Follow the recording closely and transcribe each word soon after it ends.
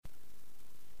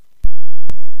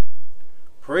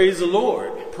Praise the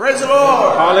Lord. Praise the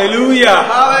Lord. Hallelujah.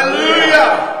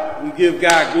 Hallelujah. We give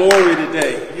God glory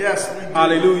today. Yes, we do.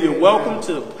 Hallelujah. Amen. Welcome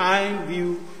to the Pine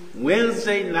View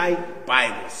Wednesday night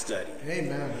Bible study.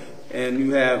 Amen. And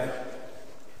you have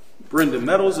Brenda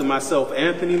Meadows and myself,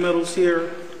 Anthony Meadows,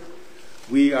 here.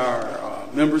 We are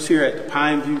members here at the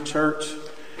Pine View Church.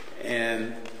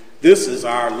 And this is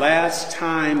our last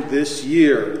time this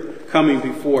year coming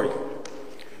before you.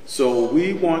 So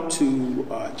we want to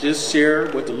just share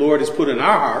what the Lord has put in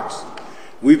our hearts.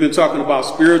 We've been talking about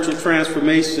spiritual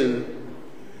transformation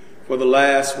for the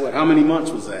last, how many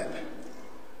months was that?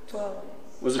 12.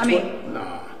 Was it 12?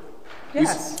 Nah.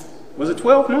 Yes. Was it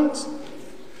 12 months?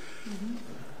 Mm-hmm.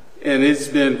 And it's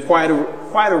been quite a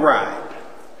ride.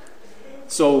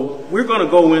 So we're going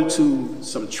to go into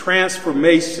some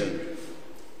transformation.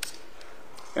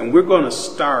 And we're going to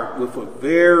start with a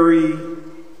very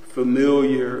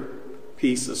familiar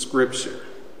piece of scripture.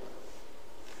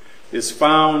 It's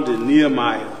found in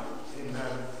Nehemiah,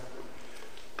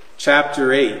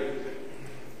 chapter 8,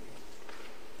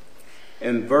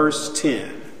 and verse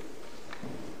 10.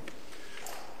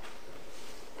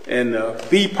 And the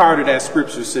B part of that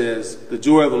scripture says, "The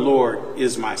joy of the Lord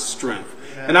is my strength."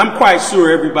 And I'm quite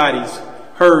sure everybody's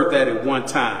heard that at one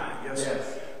time.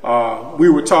 Yes. We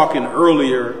were talking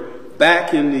earlier,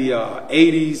 back in the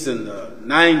 80s and the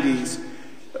 90s,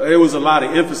 there was a lot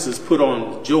of emphasis put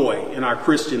on joy in our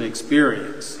Christian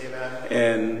experience. Amen.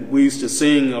 And we used to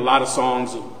sing a lot of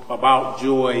songs about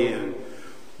joy and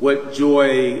what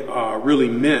joy really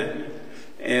meant.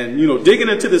 And, digging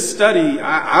into this study,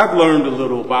 I've learned a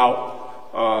little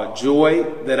about joy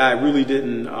that I really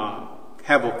didn't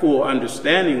have a full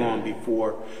understanding on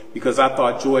before, because I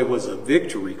thought joy was a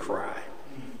victory cry.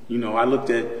 I looked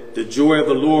at the joy of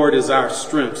the Lord is our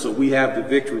strength, so we have the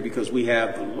victory because we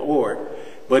have the Lord.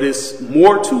 But it's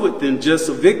more to it than just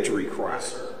a victory cry.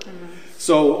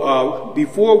 So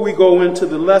before we go into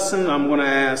the lesson, I'm going to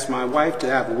ask my wife to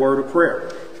have a word of prayer.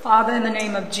 Father, in the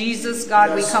name of Jesus,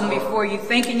 God, we come before you,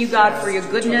 thanking you, God, for your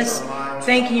goodness,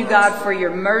 thanking you, God, for your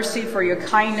mercy, for your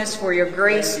kindness, for your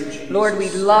grace. Lord, we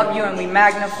love you and we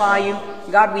magnify you.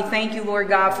 God, we thank you, Lord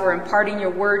God, for imparting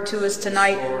your word to us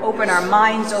tonight. Open our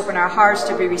minds, open our hearts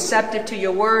to be receptive to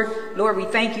your word. Lord, we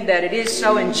thank you that it is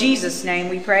so. In Jesus' name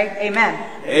we pray. Amen.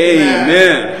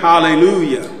 Amen.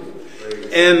 Hallelujah.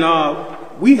 And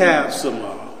we have some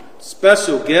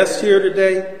special guests here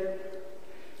today.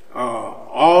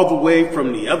 All the way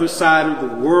from the other side of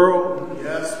the world.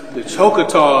 Yes. The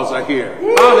Choctaws are here.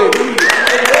 Hallelujah.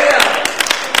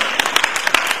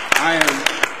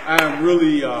 I am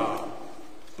really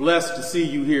blessed to see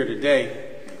you here today.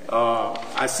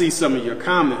 I see some of your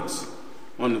comments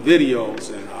on the videos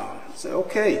and I say,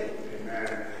 okay,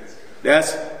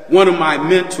 that's one of my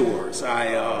mentors. I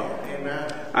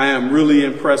am really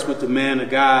impressed with the man of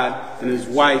God and his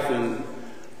wife, and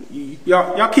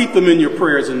y'all keep them in your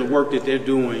prayers in the work that they're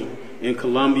doing in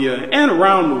Colombia and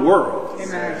around the world.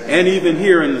 Amen. And even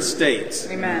here in the States.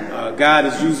 Amen. God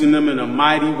is using them in a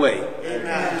mighty way.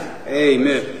 Amen.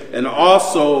 Amen. And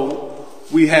also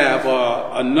we have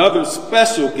another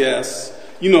special guest.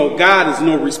 God is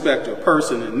no respecter of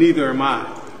person, and neither am I.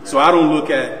 So I don't look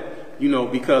at,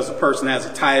 because a person has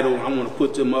a title, I want to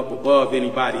put them up above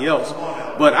anybody else.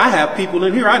 But I have people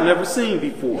in here I've never seen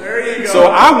before. There you go. So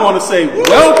I want to say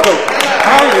welcome.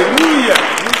 Hallelujah.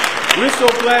 We're so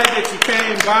glad that you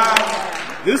came by.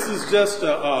 This is just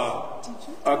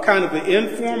a kind of an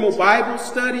informal Bible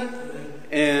study.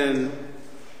 And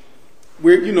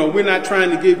we're not trying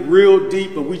to get real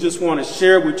deep, but we just want to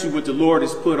share with you what the Lord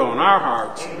has put on our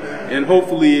hearts. Amen. And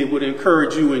hopefully it would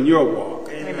encourage you in your walk.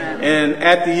 Amen. And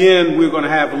at the end, we're going to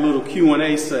have a little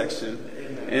Q&A section.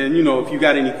 And, if you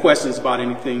got any questions about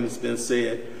anything that's been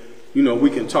said, we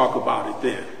can talk about it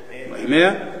then.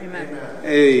 Amen? Amen.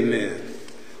 Amen.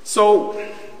 So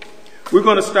we're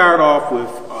going to start off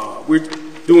with, we're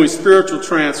doing spiritual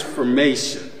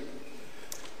transformation.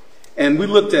 And we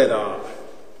looked at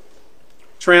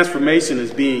transformation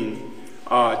as being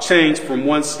changed from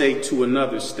one state to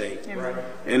another state. Amen.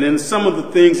 And in some of the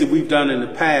things that we've done in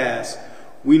the past,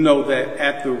 we know that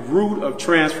at the root of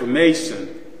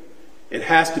transformation, it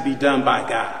has to be done by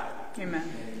God. Amen.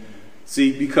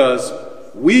 See, because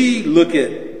we look at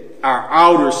our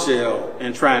outer shell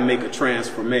and try and make a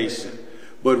transformation.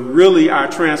 But really our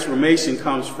transformation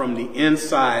comes from the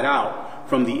inside out,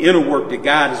 from the inner work that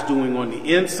God is doing on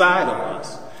the inside of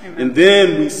us. Amen. And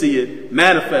then we see it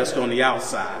manifest on the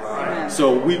outside. Amen.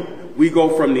 So we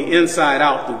go from the inside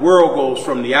out. The world goes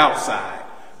from the outside.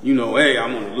 You know, hey,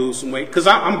 I'm going to lose some weight. Because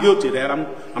I'm guilty of that.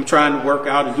 I'm trying to work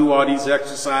out and do all these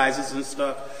exercises and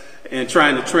stuff and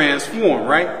trying to transform,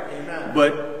 right? Amen.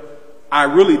 But I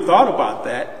really thought about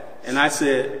that, and I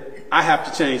said, I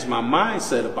have to change my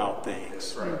mindset about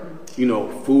things. Right. You know,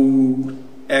 food,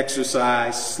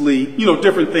 exercise, sleep, you know,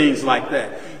 different things like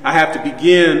that. I have to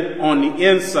begin on the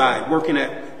inside, looking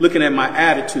at my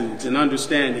attitudes and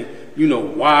understanding, you know,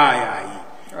 why I eat.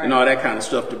 Right. And all that kind of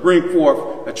stuff to bring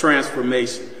forth a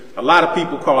transformation. A lot of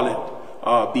people call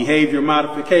it behavior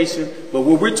modification, but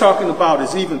what we're talking about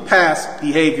is even past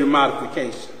behavior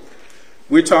modification.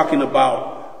 We're talking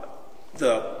about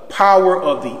the power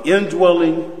of the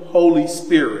indwelling Holy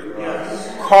Spirit,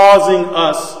 causing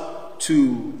us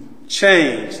to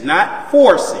change, not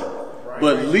forcing,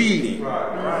 but leading.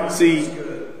 See,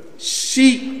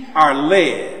 sheep are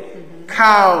led.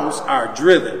 Cows are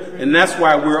driven, and that's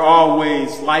why we're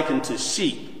always likened to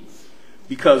sheep,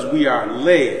 because we are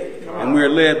led, and we're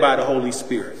led by the Holy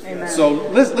Spirit. Amen. So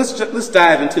let's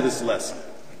dive into this lesson.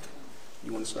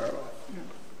 You want to start off?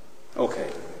 Okay.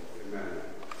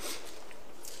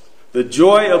 The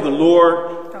joy of the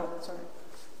Lord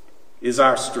is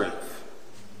our strength.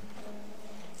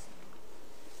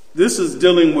 This is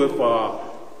dealing with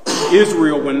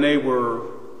Israel when they were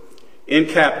in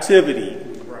captivity.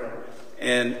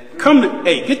 And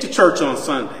get to church on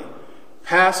Sunday.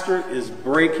 Pastor is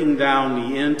breaking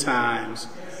down the end times,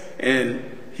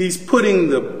 and he's putting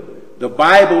the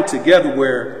Bible together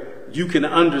where you can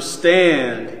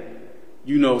understand,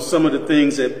 you know, some of the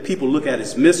things that people look at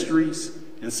as mysteries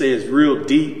and say is real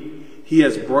deep.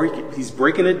 He's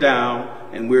breaking it down,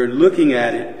 and we're looking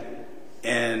at it,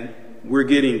 and we're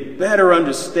getting better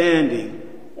understanding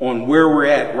on where we're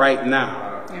at right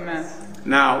now. Amen.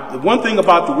 Now, the one thing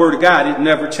about the Word of God, it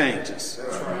never changes.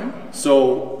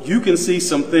 So you can see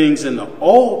some things in the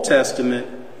Old Testament,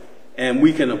 and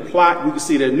we can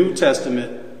see the New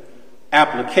Testament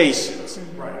applications.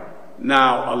 Right.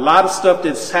 Now, a lot of stuff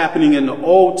that's happening in the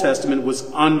Old Testament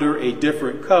was under a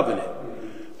different covenant.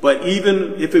 But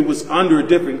even if it was under a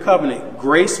different covenant,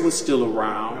 grace was still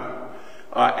around.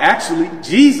 Actually,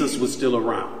 Jesus was still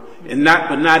around, but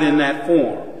not in that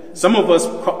form. Some of us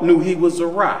knew he was a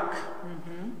rock.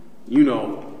 You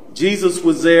know, Jesus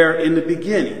was there in the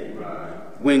beginning.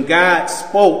 When God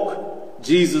spoke,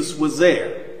 Jesus was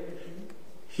there.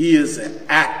 He is an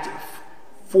active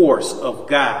force of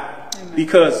God. Amen.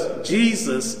 Because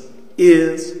Jesus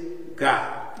is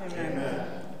God. Amen.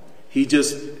 He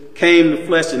just came to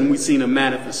flesh, and we've seen a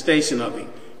manifestation of him.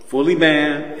 Fully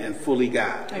man and fully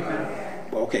God. Amen.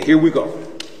 Okay, here we go.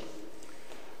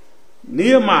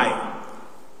 Nehemiah.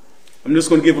 I'm just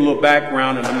going to give a little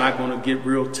background, and I'm not going to get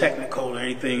real technical or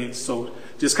anything, so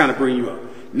just kind of bring you up.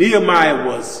 Nehemiah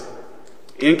was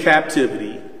in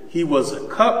captivity. He was a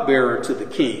cupbearer to the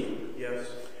king. Yes.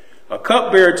 A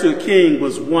cupbearer to a king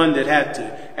was one that had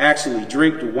to actually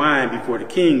drink the wine before the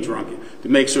king drank it to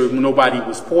make sure nobody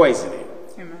was poisoning.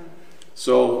 Amen.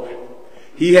 So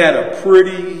he had a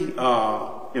pretty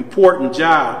important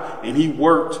job, and he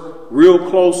worked real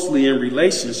closely in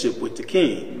relationship with the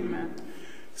king.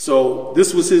 So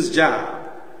this was his job.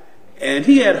 And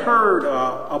he had heard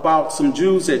about some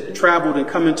Jews that traveled and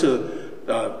come into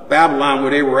Babylon where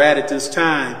they were at this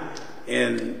time.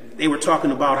 And they were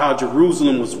talking about how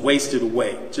Jerusalem was wasted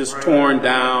away, just torn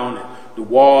down, and the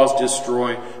walls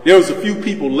destroyed. There was a few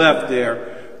people left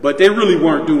there, but they really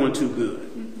weren't doing too good.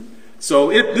 So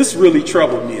this really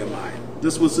troubled Nehemiah.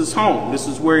 This was his home. This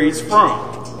is where he's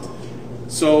from.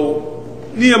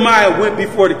 So Nehemiah went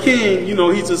before the king. You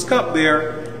know, he's his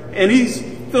cupbearer. And he's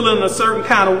feeling a certain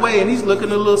kind of way, and he's looking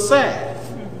a little sad.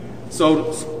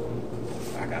 So,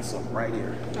 I got something right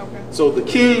here. Okay. So the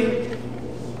king,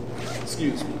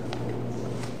 excuse me,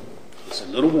 it's a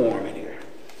little warm in here.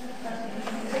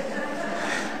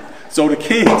 So the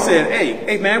king said,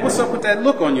 hey man, what's up with that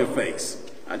look on your face?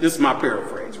 This is my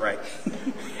paraphrase, right?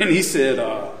 And he said,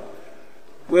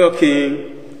 well,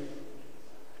 king,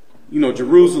 you know,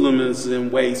 Jerusalem is in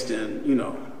waste, and, you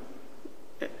know,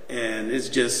 and it's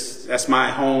just, that's my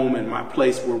home and my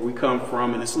place where we come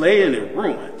from, and it's laying in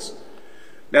ruins.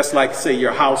 That's like, say,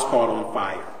 your house caught on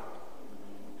fire.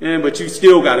 But you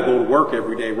still got to go to work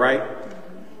every day, right?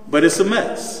 But it's a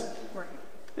mess. Right.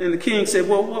 And the king said,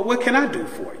 well, what can I do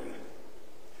for you?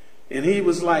 And he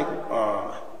was like,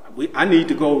 I need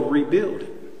to go rebuild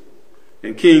it.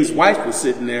 And King's wife was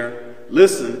sitting there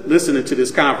listening to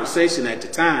this conversation at the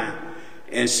time.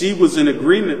 And she was in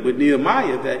agreement with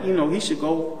Nehemiah that, you know, he should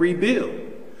go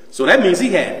rebuild. So that means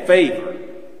he had favor.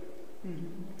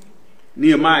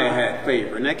 Nehemiah had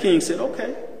favor. And that king said,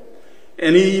 okay.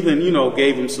 And he even, you know,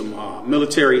 gave him some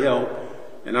military help.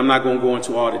 And I'm not going to go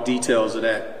into all the details of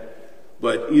that.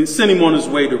 But he sent him on his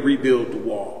way to rebuild the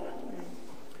wall.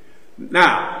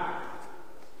 Now,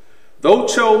 though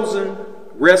chosen,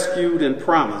 rescued, and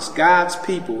promised, God's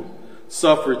people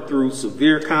suffered through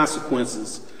severe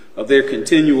consequences of their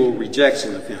continual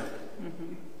rejection of him.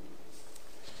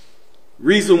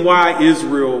 Reason why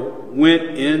Israel went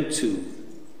into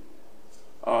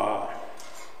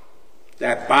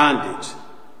that bondage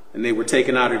and they were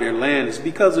taken out of their land is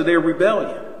because of their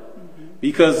rebellion,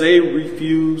 because they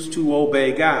refused to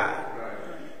obey God.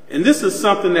 And this is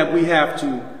something that we have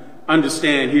to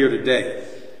understand here today.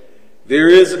 There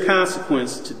is a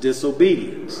consequence to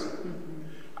disobedience.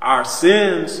 Our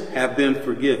sins have been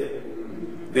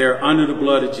forgiven. They're under the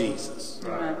blood of Jesus,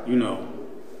 you know.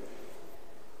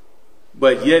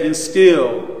 But yet and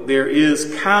still, there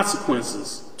is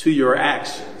consequences to your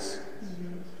actions.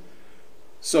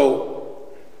 So,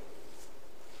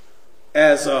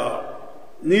 as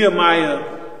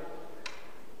Nehemiah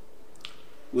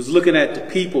was looking at the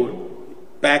people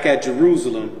back at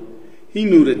Jerusalem, he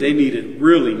knew that they needed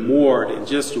really more than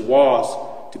just the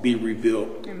walls to be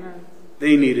rebuilt. Amen.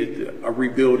 They needed a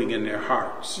rebuilding in their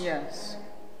hearts. Yes.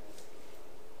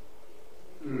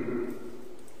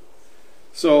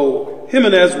 So him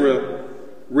and Ezra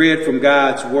read from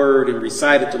God's word and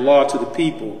recited the law to the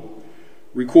people,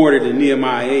 recorded in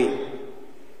Nehemiah 8.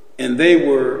 And they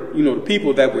were, you know, the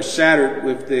people that were shattered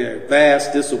with their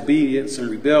vast disobedience and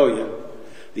rebellion.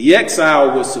 The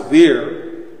exile was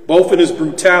severe, both in its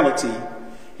brutality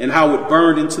and how it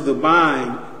burned into the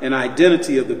mind and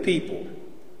identity of the people.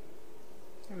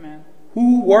 Amen.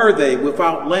 Who were they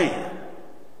without land?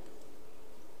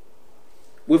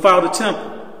 Without a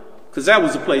temple? Because that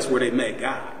was the place where they met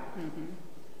God.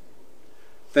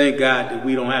 Thank God that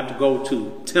we don't have to go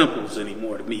to temples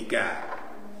anymore to meet God.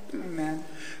 Amen.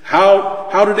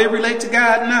 How do they relate to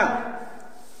God now?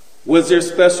 Was their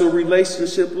special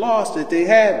relationship lost that they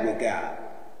had with God?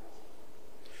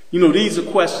 You know, these are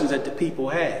questions that the people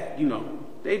had. You know,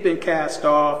 they've been cast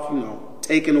off, you know,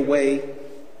 taken away.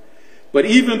 But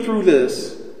even through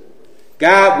this,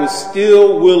 God was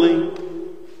still willing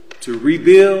to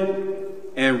rebuild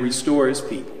and restore his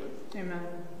people. Amen.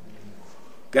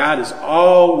 God is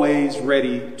always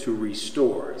ready to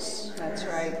restore us. That's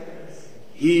right.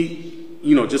 He,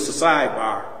 you know, just a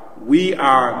sidebar, we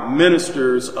are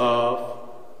ministers of,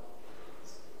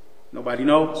 nobody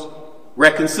knows,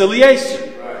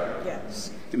 reconciliation.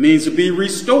 Yes. It means to be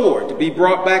restored, to be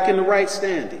brought back in the right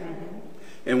standing.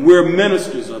 And we're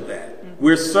ministers of that.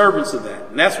 We're servants of that.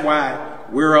 And that's why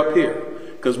we're up here,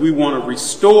 because we want to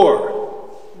restore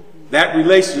that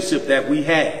relationship that we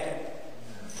had.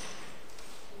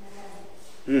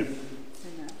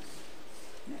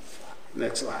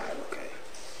 Next slide, okay.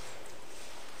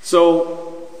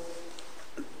 So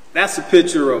that's a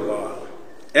picture of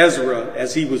Ezra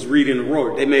as he was reading the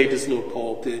word. They made this little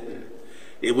pulpit, and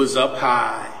it was up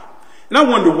high. And I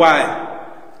wonder why,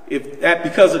 if that,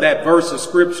 because of that verse of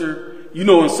scripture, you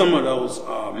know, in some of those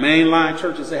mainline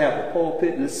churches, they have a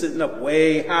pulpit and it's sitting up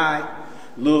way high.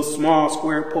 Little small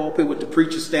square pulpit with the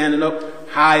preacher standing up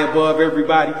high above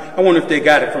everybody. I wonder if they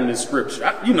got it from this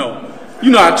scripture. You know,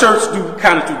 our church do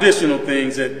kind of traditional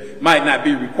things that might not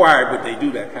be required, but they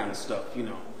do that kind of stuff, you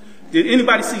know. Did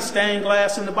anybody see stained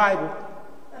glass in the Bible?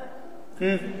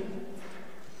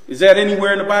 Is that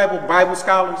anywhere in the Bible? Bible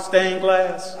scholars, stained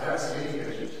glass?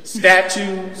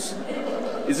 Statues?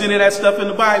 Is any of that stuff in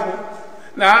the Bible?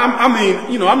 Now, I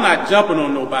mean, you know, I'm not jumping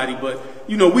on nobody, but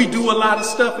you know, we do a lot of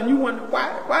stuff, and you wonder,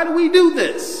 why do we do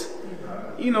this?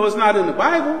 You know, it's not in the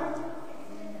Bible.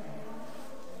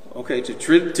 Okay, to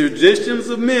traditions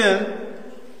of men,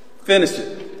 finish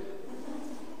it.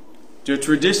 To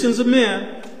traditions of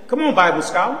men, come on, Bible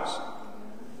scholars.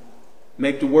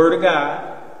 Make the word of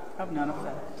God Of none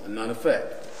effect. of none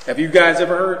effect. Have you guys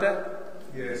ever heard that?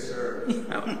 Yes, sir.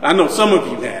 I know some of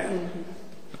you have.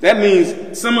 That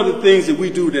means some of the things that we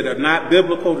do that are not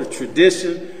biblical to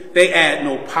tradition, they add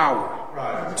no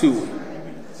power to it.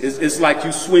 It's like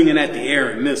you swinging at the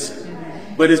air and missing.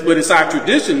 But it's our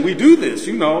tradition. We do this,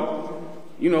 you know.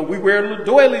 You know, we wear a little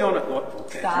doily on it.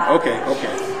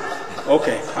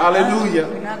 Okay. Hallelujah.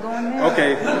 We're not going there.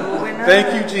 Okay. No, we're not.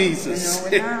 Thank you, Jesus.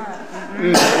 No,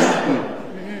 we're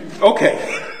not.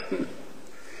 Okay.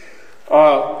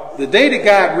 The day that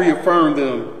God reaffirmed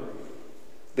them,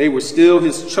 they were still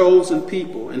his chosen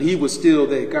people, and he was still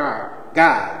their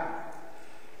God.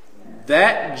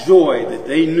 That joy that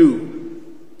they knew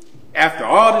after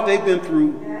all that they've been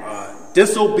through,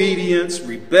 disobedience,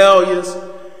 rebellious,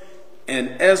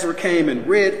 and Ezra came and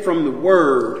read from the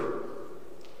word,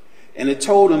 and it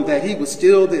told them that he was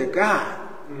still their God.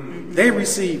 They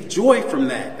received joy from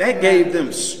that. That gave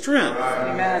them strength.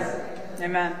 Amen.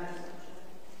 Amen.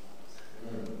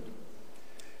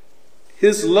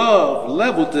 His love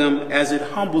leveled them as it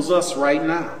humbles us right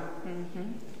now.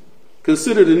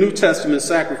 Consider the New Testament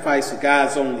sacrifice of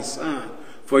God's only Son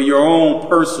for your own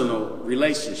personal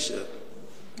relationship.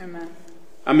 Amen.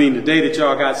 I mean, the day that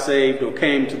y'all got saved or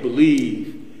came to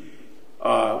believe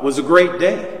was a great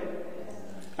day.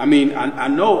 I mean, I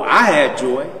know I had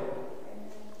joy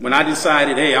when I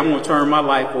decided, hey, I'm going to turn my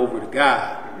life over to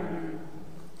God.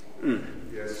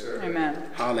 Yes, sir. Amen.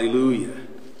 Hallelujah.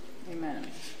 Amen.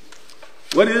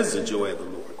 What is the joy of the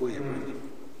Lord? Go ahead, Brandy.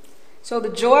 So the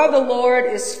joy of the Lord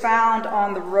is found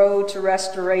on the road to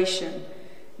restoration.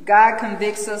 God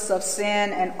convicts us of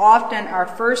sin, and often our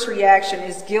first reaction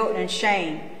is guilt and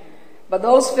shame. But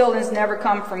those feelings never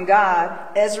come from God.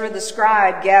 Ezra the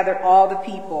scribe gathered all the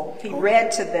people. He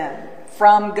read to them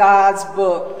from God's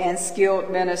book, and skilled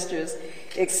ministers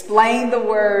explained the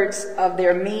words of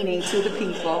their meaning to the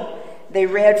people. They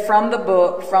read from the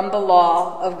book, from the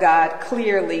law of God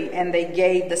clearly, and they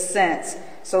gave the sense,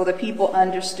 so the people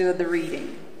understood the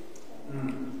reading.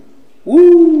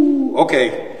 Woo!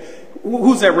 Okay.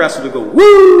 Who's that wrestler to go,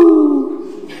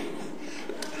 woo?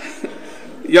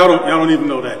 Y'all don't even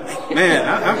know that. Man,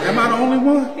 am I the only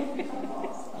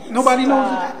one? Nobody knows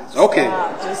that? Okay.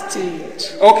 Stop, just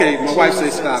teach. Okay, my wife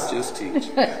says stop, just teach.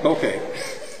 Okay.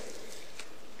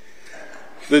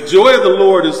 The joy of the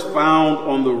Lord is found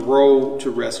on the road to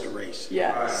restoration.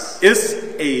 Yes. It's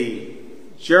a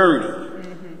journey.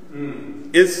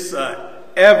 It's an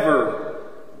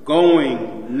ever-going,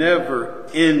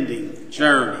 never-ending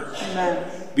journey. Amen.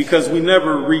 Because we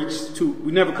never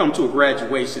come to a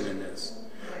graduation in this.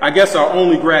 I guess our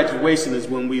only graduation is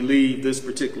when we leave this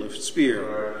particular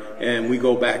sphere and we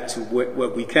go back to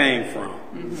what we came from.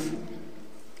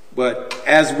 But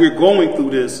as we're going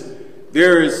through this,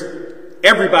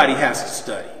 everybody has to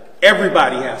study.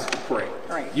 Everybody has to pray.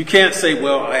 Right. You can't say,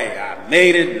 well, hey, I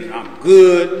made it and I'm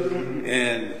good.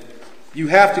 And you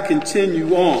have to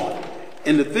continue on.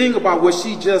 And the thing about what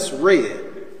she just read,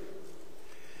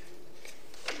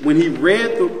 when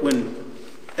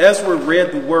Ezra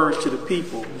read the word to the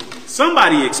people,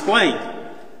 somebody explained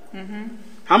it.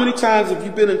 How many times have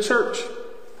you been in church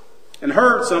and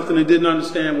heard something and didn't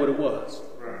understand what it was?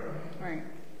 Right.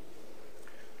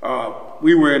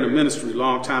 We were in a ministry a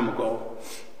long time ago,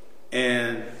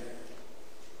 and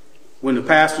when the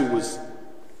pastor was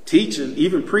teaching,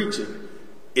 even preaching,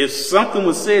 if something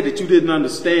was said that you didn't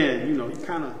understand, you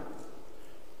kind of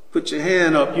put your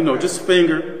hand up, just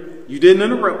finger. You didn't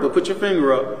interrupt, but put your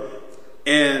finger up.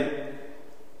 And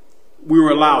we were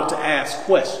allowed to ask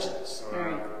questions.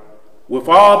 Right. With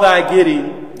all thy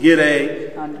getting, get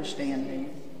a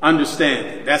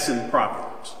Understanding. That's in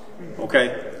Proverbs.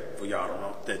 Okay? For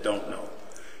y'all that don't know.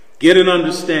 Get an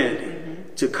understanding.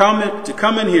 To come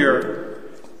in here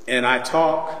and I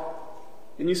talk,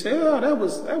 and you say, oh, that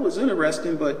was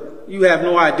interesting, but you have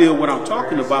no idea what I'm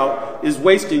talking about, is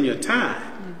wasting your time.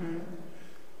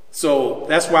 So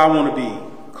that's why I want to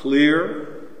be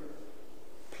clear,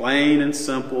 plain and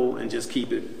simple, and just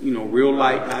keep it, real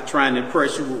light, not trying to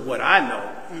impress you with what I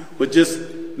know, but just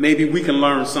maybe we can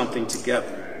learn something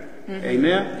together.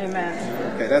 Amen?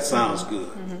 Amen. Okay, that sounds good.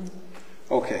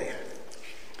 Okay.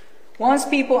 Once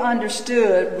people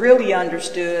really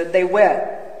understood, they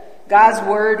wept. God's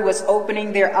word was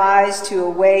opening their eyes to a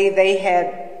way they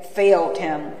had failed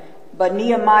him. But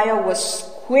Nehemiah was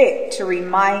quick to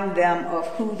remind them of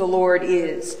who the Lord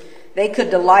is. They could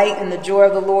delight in the joy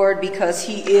of the Lord because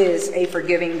he is a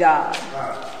forgiving God.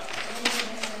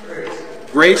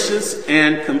 Gracious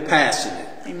and compassionate.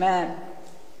 Amen.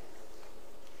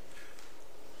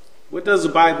 What does the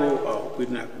Bible, we're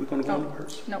going to go on the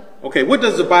verse? No. Okay, what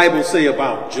does the Bible say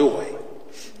about joy?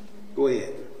 Go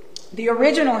ahead. The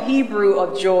original Hebrew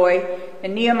of joy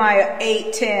in Nehemiah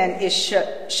 8:10 is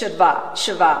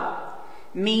shavah,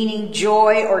 meaning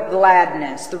joy or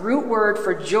gladness. The root word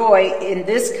for joy in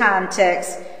this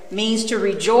context means to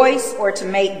rejoice or to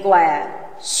make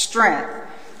glad, strength.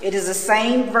 It is the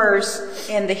same verse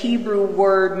in the Hebrew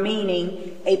word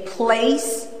meaning a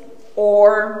place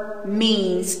or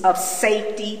means of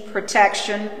safety,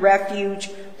 protection, refuge,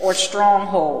 or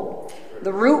stronghold.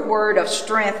 The root word of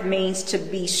strength means to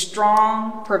be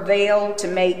strong, prevail, to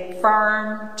make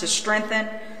firm, to strengthen.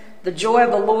 The joy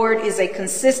of the Lord is a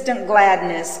consistent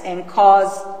gladness and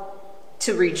cause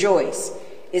to rejoice.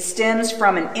 It stems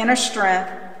from an inner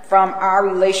strength from our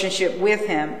relationship with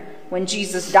him. When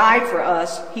Jesus died for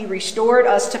us, he restored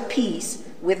us to peace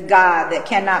with God that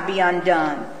cannot be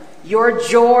undone. Your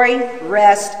joy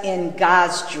rests in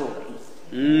God's joy.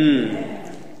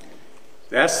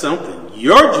 That's something.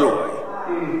 Your joy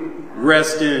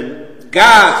rests in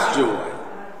God's joy.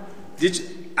 Did you?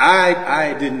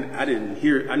 I didn't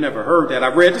hear. I never heard that. I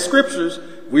read the scriptures.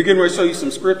 We're going to show you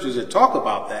some scriptures that talk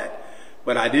about that,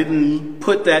 but I didn't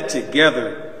put that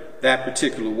together that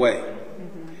particular way.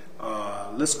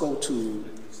 Let's go to.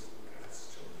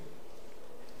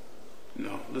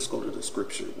 No, let's go to the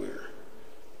scripture where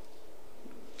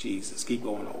Jesus. Keep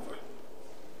going over.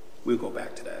 We'll go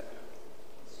back to that.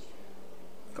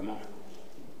 Come on.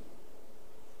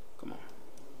 Come on.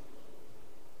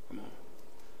 Come on.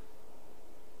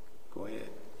 Go ahead.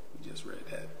 We just read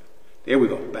that. There we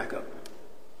go. Back up.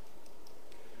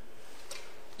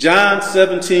 John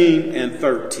 17 and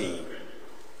 13.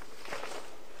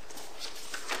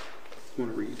 You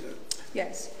want to read that?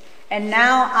 Yes. And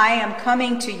now I am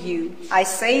coming to you. I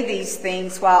say these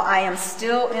things while I am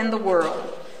still in the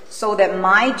world, so that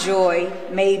my joy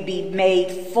may be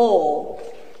made full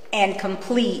and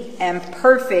complete and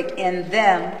perfect in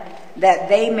them, that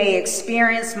they may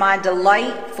experience my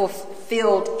delight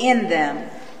fulfilled in them,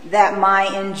 that my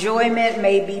enjoyment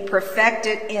may be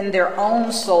perfected in their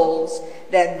own souls,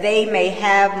 that they may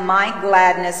have my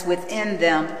gladness within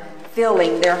them,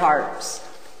 filling their hearts.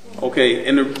 Okay,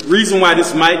 and the reason why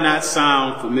this might not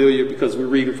sound familiar, because we're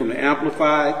reading from the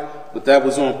Amplified, but that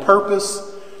was on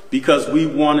purpose, because we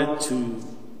wanted to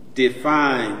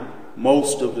define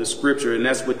most of the scripture, and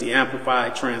that's what the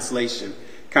Amplified translation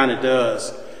kind of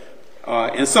does.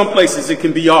 In some places it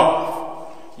can be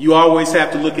off. You always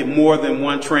have to look at more than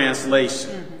one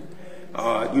translation.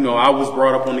 I was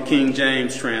brought up on the King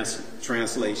James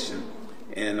translation,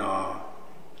 and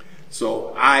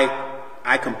so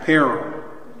I compare them.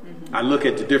 I look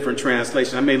at the different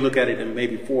translations. I may look at it in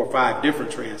maybe 4 or 5 different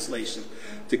translations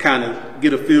to kind of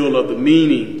get a feel of the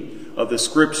meaning of the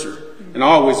scripture, and I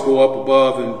always go up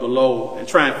above and below and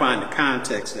try and find the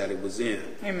context that it was in.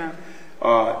 Amen.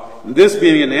 This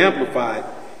being an Amplified,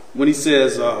 when he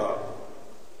says,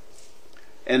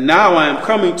 and now I am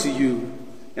coming to you,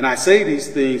 and I say these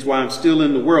things while I'm still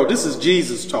in the world. This is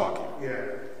Jesus talking. Yeah.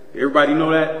 Everybody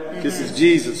know that? This is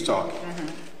Jesus talking.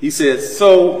 He says,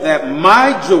 so that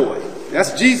my joy,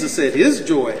 that's Jesus said, his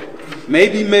joy, may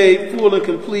be made full and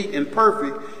complete and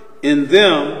perfect in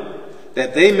them,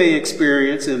 that they may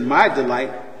experience in my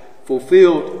delight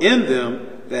fulfilled in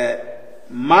them, that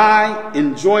my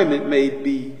enjoyment may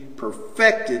be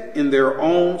perfected in their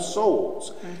own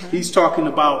souls. He's talking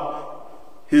about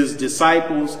his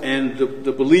disciples and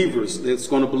the believers that's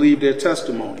going to believe their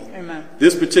testimony. Amen.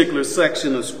 This particular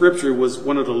section of scripture was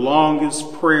one of the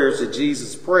longest prayers that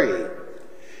Jesus prayed.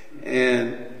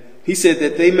 And he said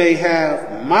that they may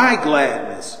have my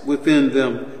gladness within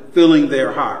them, filling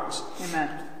their hearts.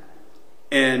 Amen.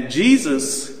 And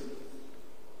Jesus,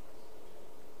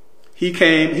 he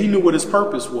came, he knew what his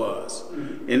purpose was.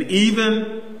 And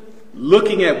even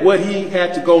looking at what he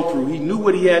had to go through, he knew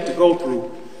what he had to go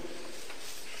through.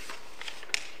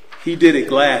 He did it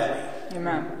gladly.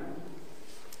 Amen.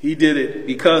 He did it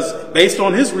because based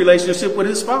on his relationship with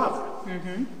his Father.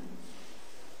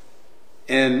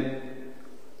 And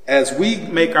as we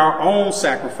make our own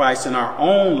sacrifice in our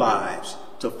own lives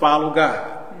to follow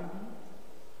God,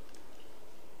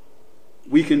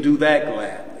 we can do that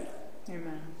gladly.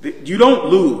 Amen. You don't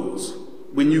lose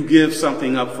when you give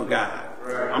something up for God.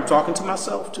 I'm talking to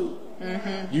myself too.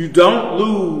 You don't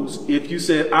lose if you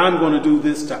said, I'm going to do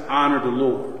this to honor the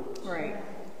Lord. Right.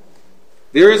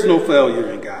 There is no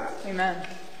failure in God. Amen.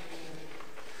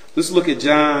 Let's look at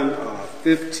John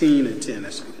 15 and 10.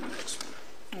 That's the next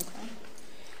one. Okay.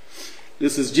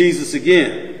 This is Jesus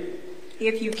again.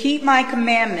 If you keep my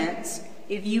commandments,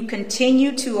 if you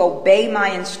continue to obey my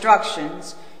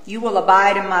instructions, you will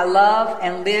abide in my love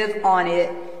and live on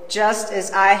it, just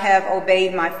as I have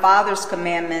obeyed my Father's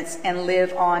commandments and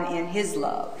live on in his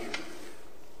love.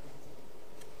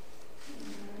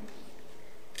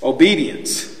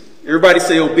 Obedience. Everybody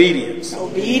say obedience.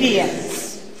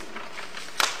 Obedience.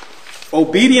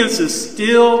 Obedience is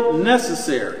still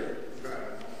necessary.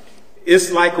 It's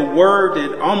like a word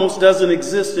that almost doesn't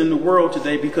exist in the world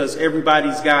today because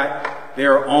everybody's got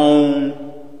their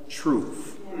own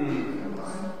truth.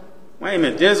 Wait a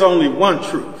minute, there's only one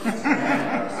truth. And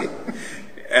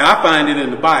I find it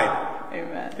in the Bible.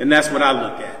 Amen. And that's what I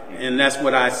look at. And that's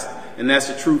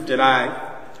the truth that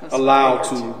I allow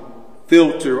to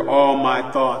filter all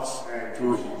my thoughts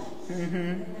through.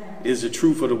 Is the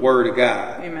truth of the word of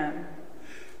God. Amen.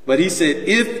 But he said,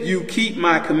 if you keep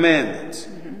my commandments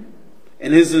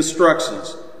and his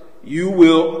instructions, you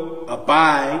will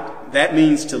abide. That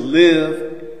means to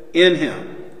live in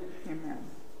him. Amen.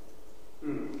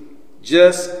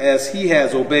 just as he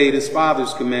has obeyed his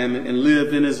Father's commandment and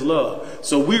lived in his love.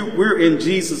 So we're in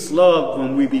Jesus' love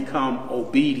when we become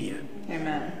obedient.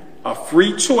 Amen. A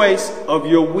free choice of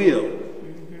your will.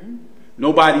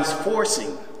 Nobody's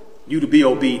forcing you to be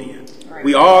obedient. Right.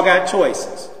 We all got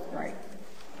choices. Right.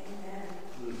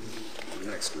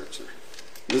 Next scripture.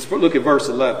 Let's look at verse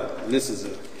 11. And this is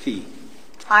a key.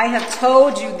 I have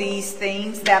told you these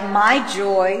things that my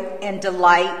joy and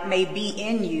delight may be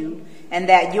in you, and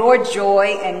that your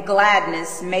joy and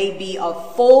gladness may be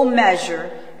of full measure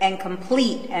and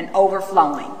complete and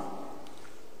overflowing.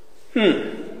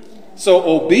 So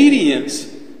obedience,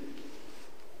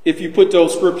 if you put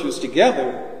those scriptures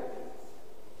together,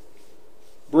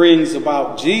 brings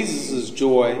about Jesus'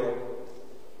 joy,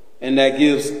 and that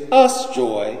gives us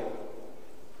joy.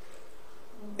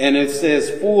 And it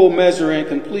says full measure and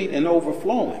complete and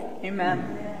overflowing.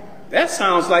 Amen. That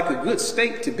sounds like a good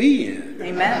state to be in.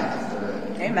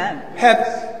 Amen. Amen.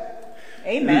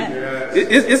 Amen.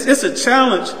 It's a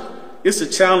challenge. It's a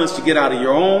challenge to get out of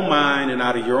your own mind and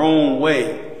out of your own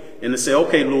way and to say,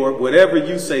 okay, Lord, whatever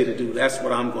you say to do, that's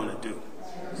what I'm going to do.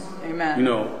 Amen. You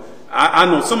know, I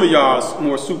know some of y'all are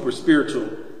more super spiritual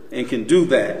and can do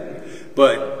that,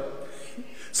 but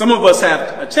some of us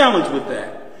have a challenge with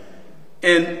that.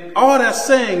 And all that's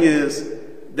saying is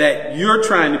that you're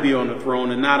trying to be on the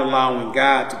throne and not allowing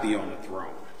God to be on the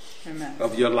throne. Amen.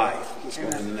 Of your life. Let's go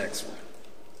to the next one.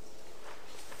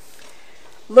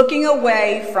 Looking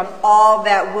away from all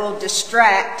that will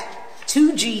distract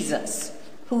to Jesus,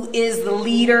 who is the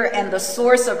leader and the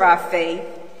source of our faith,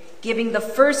 giving the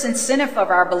first incentive of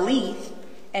our belief,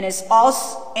 and is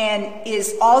also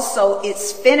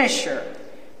its finisher,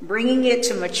 bringing it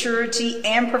to maturity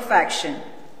and perfection.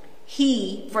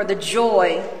 He, for the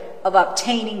joy of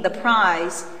obtaining the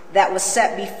prize that was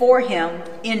set before him,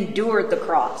 endured the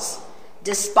cross,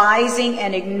 despising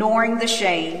and ignoring the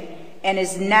shame, and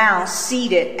is now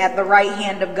seated at the right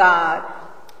hand of God.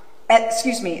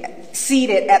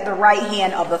 Seated at the right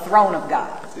hand of the throne of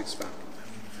God.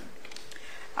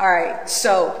 All right,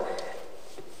 so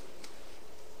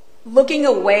looking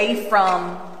away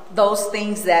from those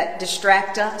things that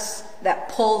distract us, that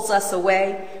pulls us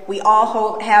away. We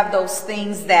all have those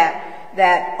things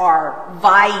that are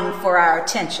vying for our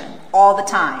attention all the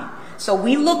time. So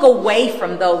we look away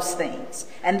from those things,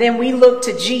 and then we look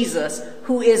to Jesus,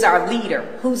 who is our leader,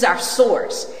 who's our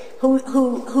source,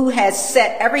 who has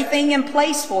set everything in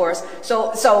place for us.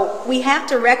 So we have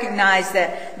to recognize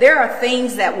that there are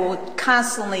things that will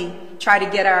constantly try to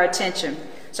get our attention.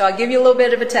 So I'll give you a little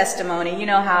bit of a testimony. You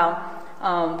know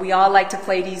how we all like to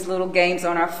play these little games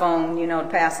on our phone, you know, to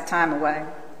pass the time away.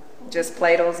 Just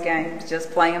play those games. Just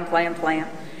play them.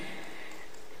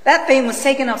 That thing was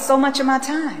taking up so much of my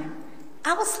time.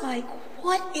 I was like,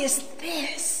 what is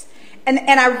this? And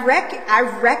I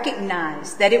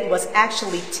recognized that it was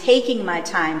actually taking my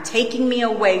time, taking me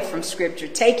away from Scripture,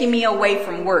 taking me away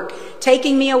from work,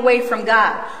 taking me away from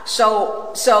God.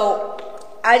 So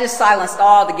I just silenced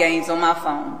all the games on my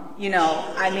phone. You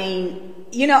know, I mean,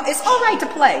 you know, it's all right to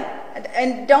play.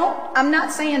 And I'm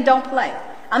not saying don't play.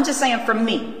 I'm just saying for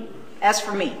me. As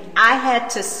for me, I had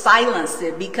to silence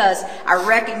it because I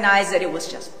recognized that it was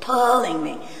just pulling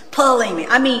me.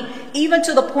 I mean, even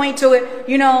to the point to it,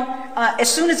 you know, as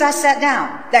soon as I sat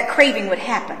down, that craving would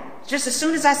happen. Just as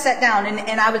soon as I sat down,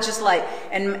 and I was just like,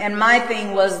 and my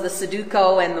thing was the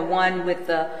Sudoku and the one with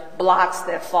the blocks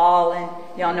that fall, and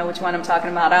y'all know which one I'm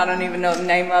talking about. I don't even know the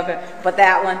name of it, but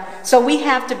that one. So we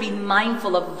have to be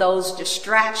mindful of those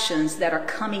distractions that are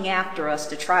coming after us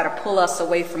to try to pull us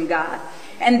away from God.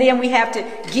 And then we have to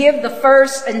give the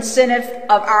first incentive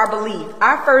of our belief.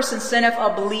 Our first incentive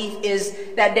of belief is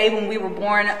that day when we were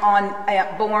born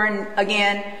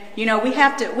again. You know, we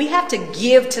have to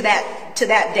give to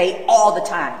that day all the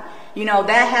time. You know,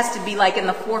 that has to be like in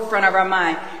the forefront of our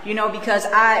mind, you know, because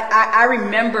I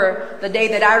remember the day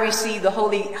that I received the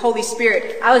Holy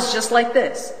Spirit. I was just like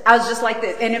this.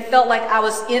 And it felt like I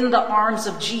was in the arms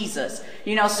of Jesus,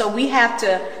 you know, so we have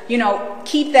to, you know,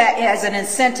 keep that as an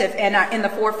incentive and in the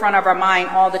forefront of our mind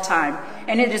all the time.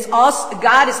 And it is also,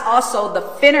 God is also the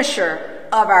finisher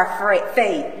of our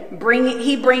faith.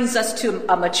 He brings us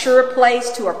to a mature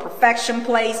place, to a perfection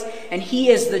place, and he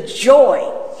is the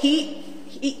joy.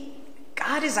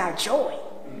 God is our joy.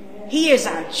 He is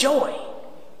our joy.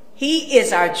 He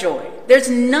is our joy. There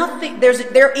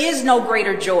is no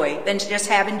greater joy than just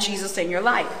having Jesus in your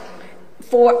life,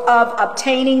 of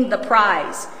obtaining the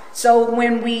prize. So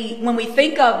when we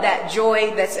think of that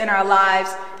joy that's in our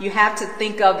lives, you have to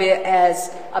think of it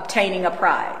as obtaining a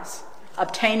prize.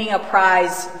 Obtaining a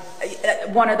prize,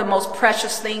 one of the most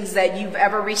precious things that you've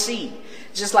ever received.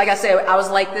 Just like I said, I was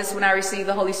like this when I received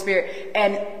the Holy Spirit.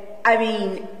 And I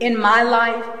mean, in my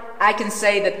life, I can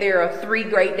say that there are 3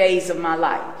 great days of my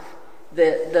life.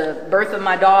 The birth of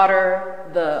my daughter,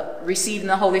 the receiving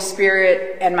the Holy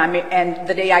Spirit, and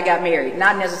the day I got married.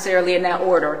 Not necessarily in that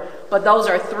order, but those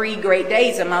are 3 great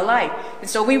days in my life. And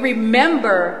so we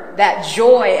remember that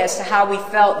joy as to how we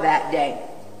felt that day.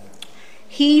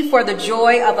 He, for the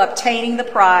joy of obtaining the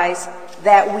prize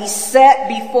that we set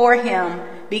before him,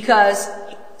 because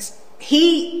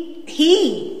he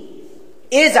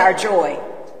is our joy.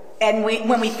 And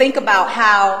when we think about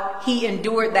how he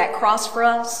endured that cross for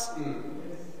us,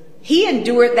 he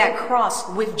endured that cross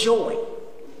with joy.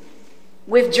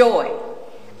 With joy.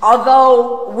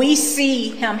 Although we see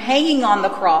him hanging on the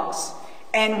cross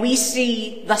and we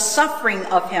see the suffering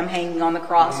of him hanging on the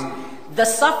cross, the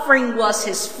suffering was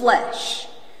his flesh.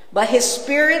 But his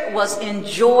spirit was in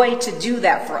joy to do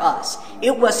that for us.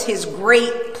 It was his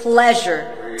great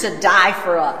pleasure to die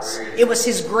for us. It was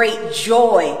his great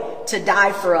joy to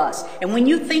die for us. And when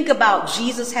you think about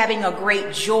Jesus having a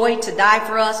great joy to die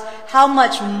for us, how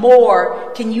much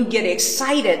more can you get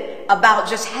excited about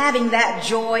just having that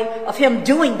joy of him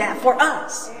doing that for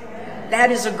us?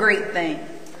 That is a great thing.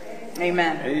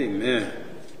 Amen. Amen.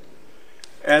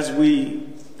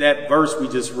 That verse we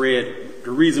just read,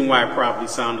 the reason why it probably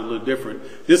sounded a little different,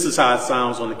 this is how it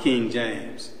sounds on the King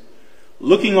James.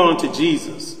 Looking on to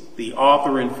Jesus, the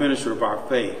author and finisher of our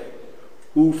faith,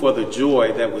 who for the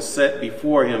joy that was set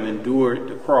before him endured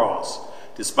the cross,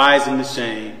 despising the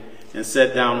shame, and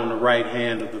sat down on the right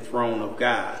hand of the throne of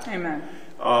God. Amen.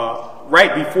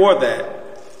 Right before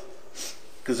that,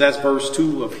 because that's verse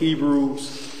 2 of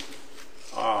Hebrews,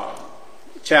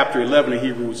 chapter 11 of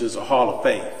Hebrews is a hall of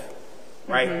faith,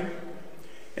 right? Mm-hmm.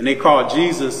 And they call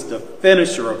Jesus the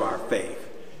finisher of our faith.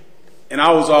 And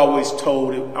I was always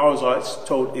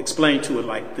told, explained to it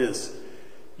like this.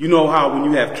 You know how when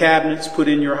you have cabinets put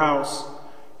in your house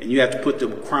and you have to put the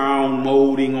crown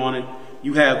molding on it,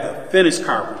 you have the finished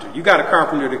carpenter. You got a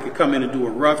carpenter that can come in and do a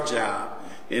rough job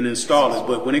and install it.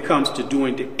 But when it comes to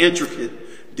doing the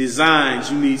intricate designs,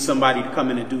 you need somebody to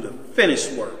come in and do the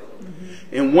finished work.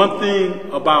 Mm-hmm. And one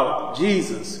thing about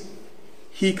Jesus,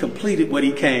 he completed what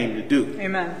he came to do.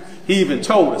 Amen. He even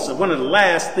told us that one of the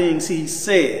last things he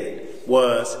said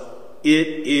was, "It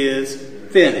is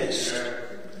finished."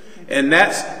 And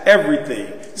that's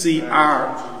everything. See,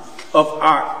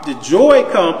 the joy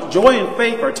and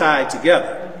faith are tied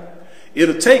together.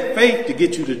 It'll take faith to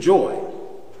get you to joy.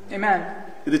 Amen.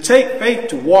 It'll take faith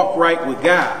to walk right with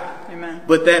God. Amen.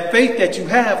 But that faith that you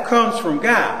have comes from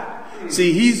God.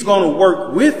 See, he's going to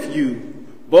work with you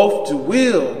both to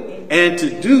will and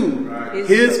to do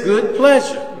his good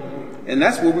pleasure. And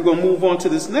that's where we're going to move on to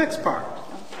this next part.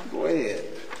 Go ahead.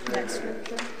 Next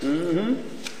scripture. Mm-hmm.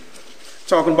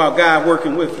 Talking about God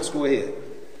working with us. Go ahead.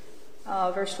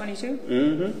 Verse 22.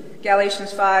 Mm-hmm.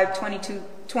 Galatians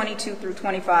 5:22 through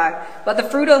 25. But the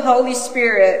fruit of the Holy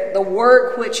Spirit, the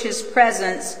work which his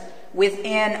presence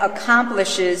within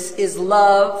accomplishes, is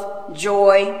love,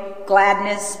 joy,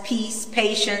 gladness, peace,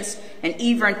 patience, and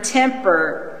even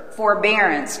temper,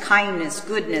 forbearance, kindness,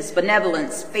 goodness,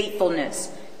 benevolence, faithfulness,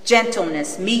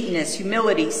 gentleness, meekness,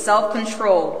 humility,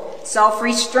 self-control,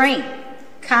 self-restraint,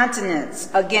 continence.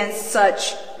 Against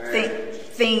such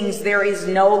things there is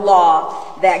no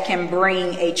law that can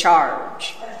bring a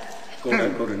charge. Go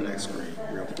to the next screen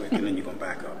real quick, and then you're going to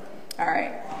back up. All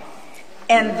right.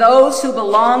 And those who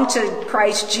belong to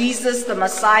Christ Jesus, the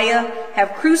Messiah,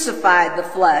 have crucified the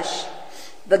flesh,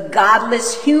 the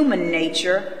godless human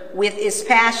nature, with its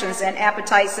passions and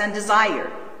appetites and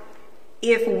desire.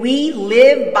 If we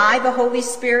live by the Holy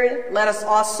Spirit, let us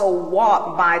also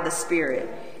walk by the Spirit.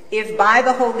 If by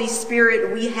the Holy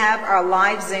Spirit we have our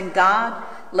lives in God,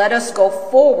 let us go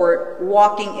forward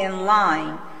walking in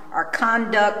line, our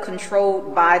conduct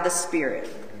controlled by the Spirit.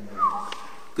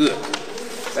 Good.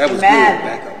 That was Amen.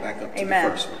 Good. Back up to Amen.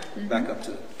 the first one. Mm-hmm. Back up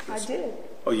to I did.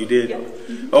 Oh, you did? Yep.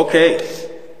 Mm-hmm. Okay.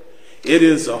 It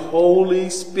is the Holy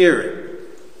Spirit.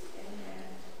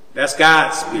 That's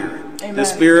God's Spirit. Amen. The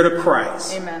Spirit of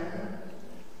Christ. Amen.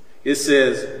 It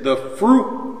says the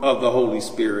fruit of the Holy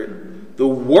Spirit, the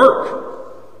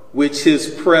work which his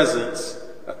presence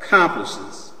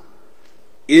accomplishes,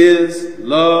 is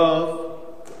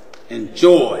love and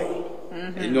joy.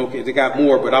 Mm-hmm. And okay, they got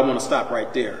more, but I want to stop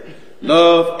right there.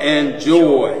 Love and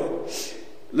joy.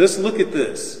 Let's look at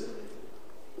this.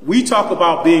 We talk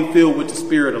about being filled with the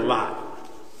Spirit a lot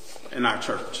in our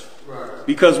church. Right.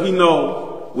 Because we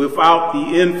know without the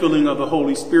infilling of the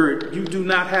Holy Spirit, you do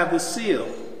not have the seal.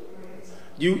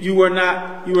 You are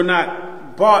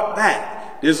not bought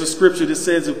back. There's a scripture that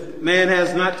says if man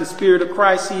has not the Spirit of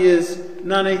Christ, he is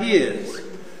none of his.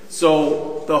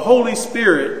 So the Holy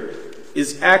Spirit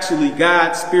is actually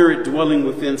God's Spirit dwelling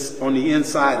within on the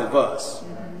inside of us.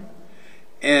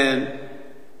 And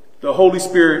the Holy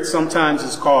Spirit sometimes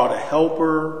is called a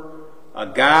helper, a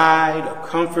guide, a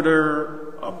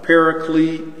comforter, a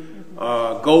paraclete,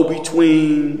 a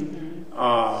go-between,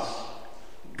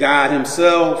 God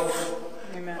himself.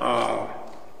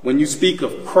 When you speak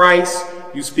of Christ,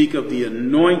 you speak of the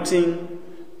anointing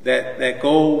that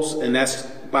goes, and that's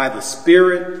by the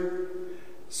Spirit.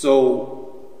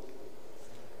 So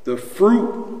the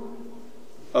fruit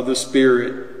of the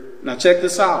Spirit, now check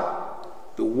this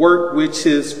out, the work which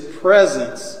his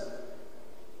presence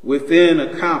within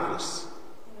accomplished.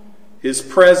 His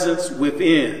presence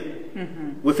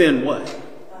within. Within what?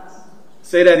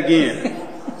 Say that again.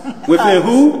 Within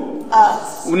who?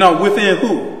 Us. No, within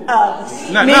who? Us.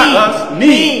 Not us.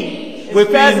 Me. His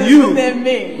Within presence you. Within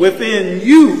me. Within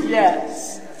you.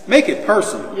 Yes. Make it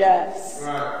personal. Yes.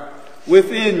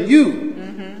 Within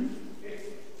you.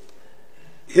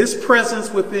 His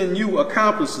presence within you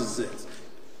accomplishes this.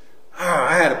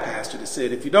 I had a pastor that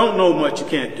said, if you don't know much, you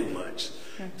can't do much.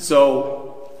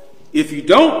 So if you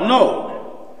don't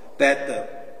know that the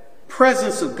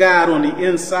presence of God on the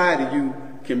inside of you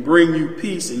can bring you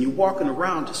peace, and you're walking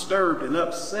around disturbed and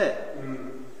upset,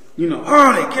 you know,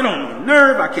 they get on my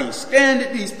nerve, I can't stand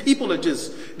it, these people are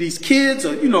just, these kids,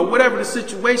 or, you know, whatever the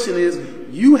situation is,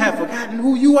 you have forgotten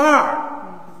who you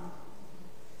are.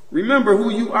 Remember who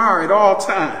you are at all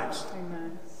times.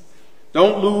 Amen.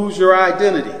 Don't lose your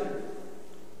identity.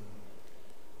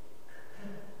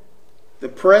 The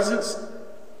presence,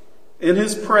 in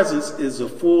his presence is a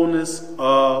fullness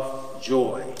of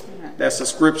joy. Amen. That's a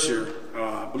scripture.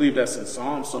 I believe that's in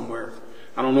Psalm somewhere.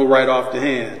 I don't know right off the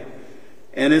hand.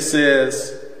 And it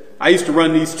says, I used to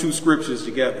run these two scriptures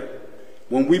together.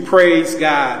 When we praise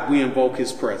God, we invoke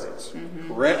his presence.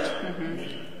 Correct?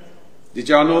 Did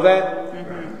y'all know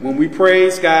that? When we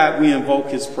praise God, we invoke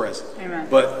his presence. Amen.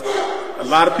 But a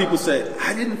lot of people say,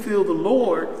 I didn't feel the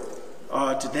Lord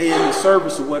today in the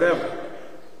service or whatever.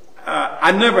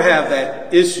 I never have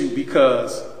that issue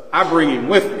because I bring him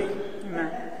with me.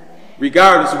 Amen.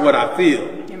 Regardless of what I feel.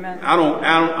 Amen.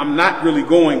 I'm not really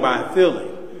going by a feeling.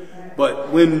 But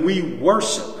when we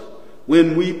worship,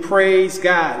 when we praise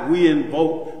God, we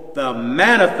invoke the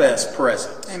manifest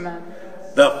presence. Amen.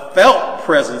 The felt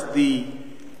presence,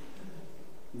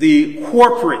 the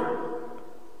corporate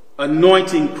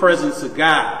anointing presence of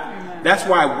God. Amen. That's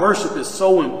why worship is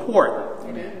so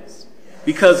important. It is.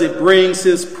 Because it brings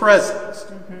his presence.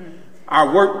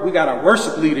 We got our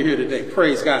worship leader here today.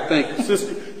 Praise God. Thank you,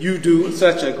 sister. You do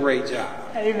such a great job.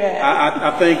 Amen.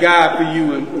 I thank God for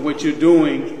you and what you're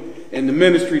doing and the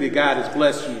ministry that God has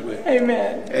blessed you with.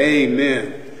 Amen.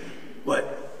 Amen.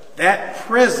 But that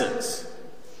presence,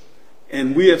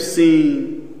 and we have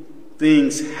seen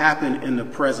things happen in the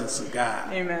presence of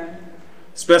God. Amen.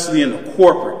 Especially in the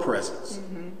corporate presence.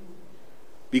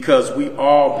 Because we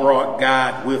all brought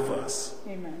God with us.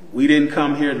 Amen. We didn't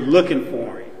come here looking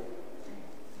for him.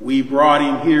 We brought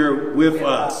him here with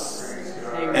us.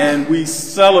 Amen. And we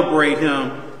celebrate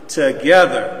him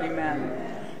together. Amen.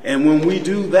 And when we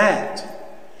do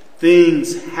that,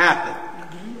 things happen.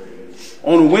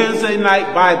 On a Wednesday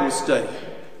night Bible study,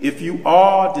 if you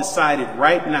all decided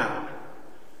right now,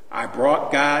 I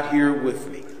brought God here with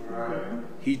me.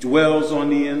 He dwells on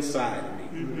the inside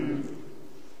of me.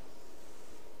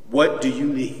 What do you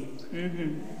need?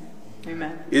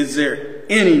 Amen. Is there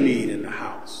any need in the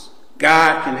house?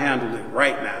 God can handle it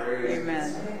right now.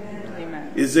 Amen.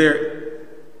 Amen. Is there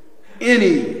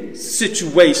any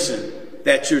situation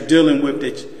that you're dealing with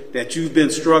that you've been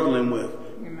struggling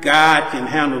with? God can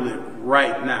handle it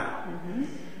right now.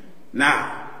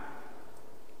 Now,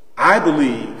 I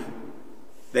believe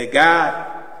that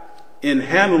God, in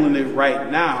handling it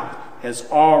right now, has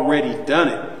already done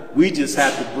it. We just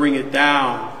have to bring it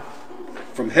down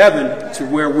from heaven to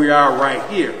where we are right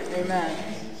here. Amen.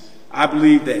 I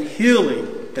believe that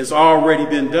healing has already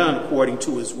been done according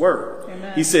to his word.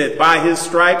 Amen. He said, by his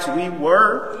stripes we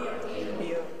were.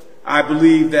 I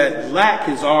believe that lack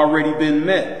has already been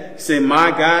met. He said,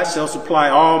 my God shall supply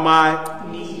all my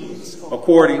Needs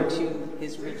according to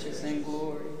his riches and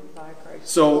glory by Christ.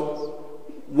 So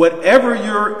whatever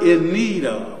you're in need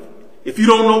of, if you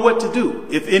don't know what to do,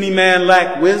 if any man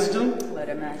lack wisdom, Let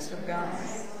him ask of God.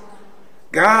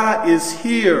 God is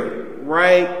here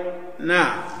right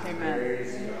now. Amen.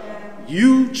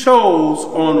 You chose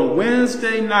on a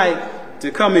Wednesday night to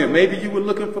come here. Maybe you were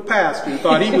looking for pastor and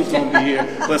thought he was going to be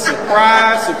here. But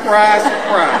surprise, surprise,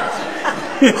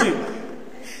 surprise.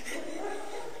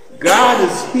 God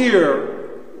is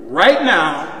here right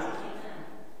now,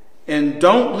 and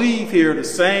don't leave here the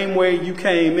same way you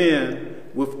came in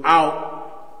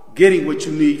without getting what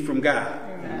you need from God.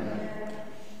 Amen.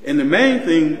 And the main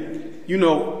thing, you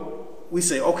know, we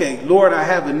say, okay, Lord, I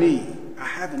have a need. I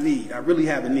have a need. I really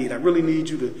have a need. I really need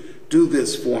you to do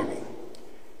this for me.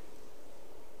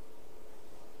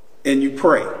 And you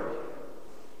pray.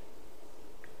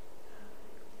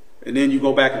 And then you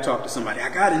go back and talk to somebody. I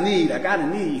got a need. I got a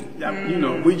need. You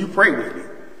know, will you pray with me?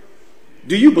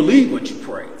 Do you believe what you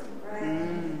pray?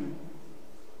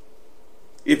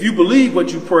 If you believe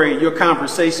what you pray, your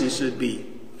conversation should be,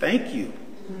 thank you.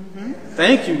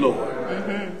 Thank you,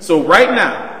 Lord. So right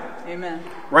now, Amen.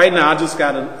 Right now, I just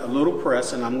got a little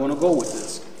press, and I'm going to go with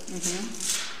this.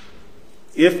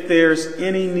 If there's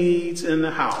any needs in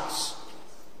the house,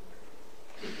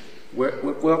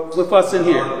 with us in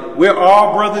here, we're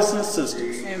all brothers and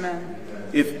sisters. Amen.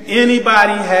 If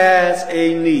anybody has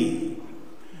a need,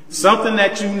 something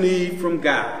that you need from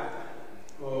God,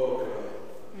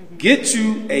 get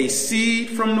you a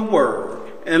seed from the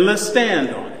Word, and let's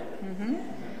stand on it.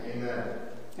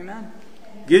 Amen.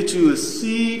 Get you a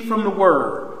seed from the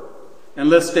Word, and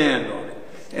let's stand on it.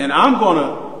 And I'm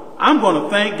gonna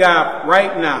thank God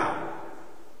right now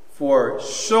for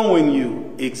showing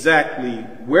you exactly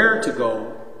where to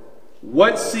go,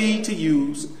 what seed to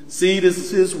use. Seed is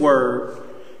His Word,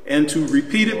 and to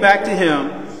repeat it back to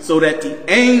Him so that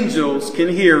the angels can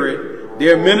hear it.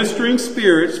 They're ministering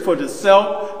spirits for the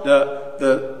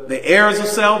heirs of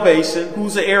salvation.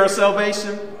 Who's the heir of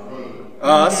salvation?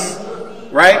 Us.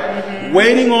 Right?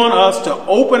 Waiting on us to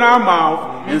open our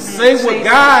mouth and say what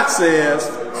God says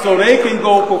so they can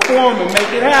go perform and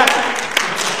make it happen.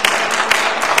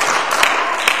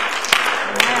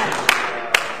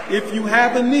 If you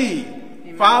have a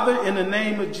need, Father, in the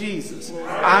name of Jesus,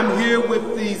 I'm here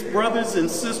with these brothers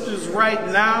and sisters right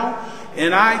now,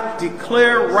 and I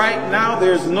declare right now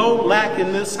there's no lack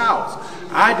in this house.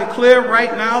 I declare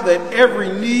right now that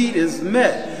every need is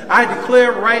met. I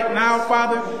declare right now,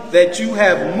 Father, that you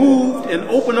have moved and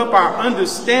opened up our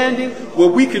understanding where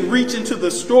we can reach into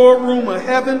the storeroom of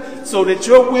heaven so that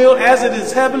your will, as it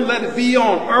is heaven, let it be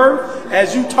on earth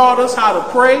as you taught us how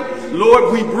to pray.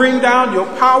 Lord, we bring down your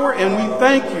power and we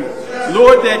thank you,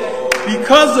 Lord, that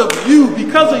because of you,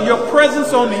 because of your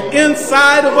presence on the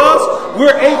inside of us,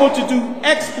 we're able to do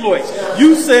exploits.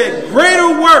 You said,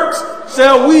 greater works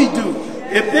shall we do.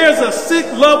 If there's a sick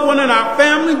loved one in our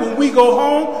family, when we go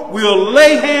home, we'll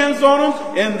lay hands on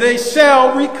them and they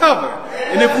shall recover.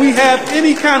 And if we have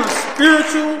any kind of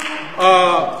spiritual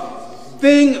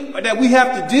thing that we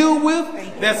have to deal with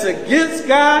that's against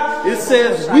God, it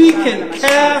says we can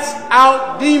cast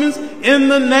out demons in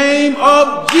the name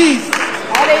of Jesus.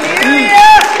 Hallelujah!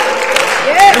 Yes.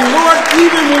 And Lord,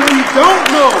 even when we don't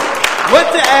know what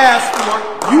to ask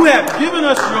for, you have given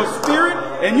us your spirit,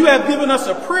 and you have given us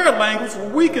a prayer language where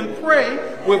we can pray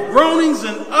with groanings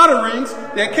and utterings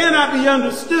that cannot be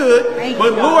understood.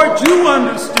 But Lord, you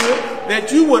understood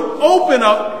that you would open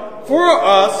up for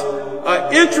us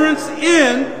an entrance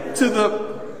in to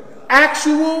the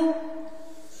actual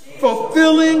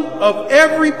fulfilling of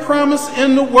every promise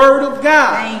in the Word of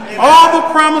God. All the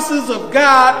promises of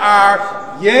God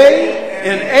are yea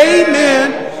and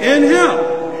amen in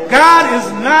Him. God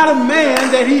is not a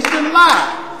man that he should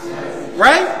lie.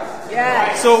 Right?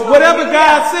 Yes. So whatever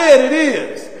God said, it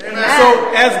is. Amen.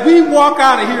 So as we walk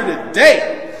out of here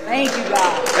today, thank you,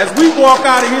 God. As we walk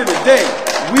out of here today,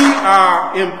 we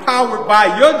are empowered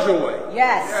by your joy.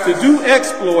 Yes. To do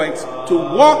exploits, to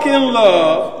walk in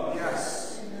love.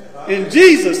 Yes. In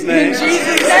Jesus' name. In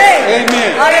Jesus' name.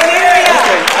 Amen. Hallelujah.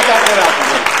 Okay, I got that out the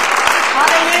way.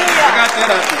 Hallelujah. I got that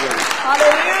out the way.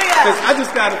 Hallelujah. Because I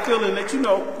just got a feeling that,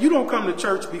 you don't come to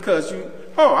church because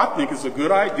I think it's a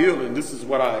good idea and this is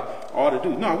what I ought to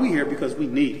do. No, we here because we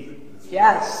need him.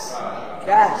 Yes.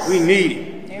 Yes. We need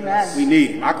him. Amen. We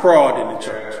need him. I crawled in the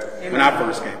church when I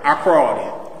first came. I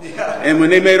crawled in. And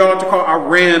when they made altar call, I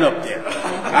ran up there.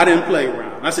 I didn't play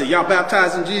around. I said, y'all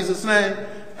baptized in Jesus' name?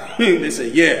 They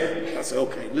said, yeah. I said,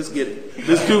 okay, let's get it.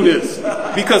 Let's do this.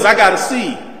 Because I got a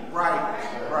seed. Right.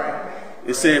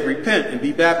 It said, repent and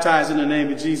be baptized in the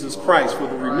name of Jesus Christ for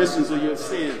the remissions of your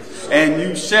sins, and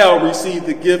you shall receive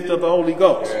the gift of the Holy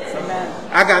Ghost. Amen.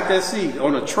 I got that seed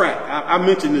on a tract. I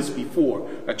mentioned this before.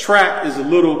 A tract is a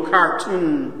little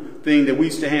cartoon thing that we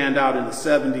used to hand out in the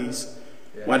 70s.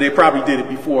 Well, they probably did it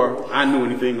before I knew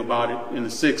anything about it in the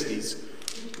 60s.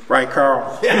 Right,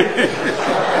 Carl?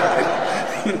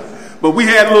 But we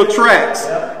had little tracts,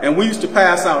 and we used to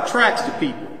pass out tracts to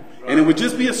people. And it would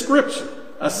just be a scripture,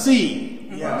 a seed.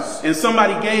 Yes. And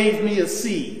somebody gave me a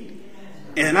seed.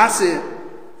 And I said,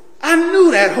 I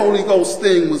knew that Holy Ghost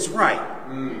thing was right.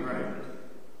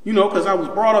 You know, because I was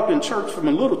brought up in church from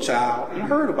a little child and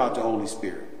heard about the Holy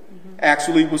Spirit.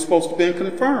 Actually was supposed to be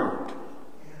confirmed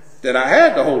that I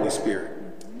had the Holy Spirit.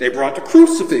 They brought the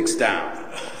crucifix down.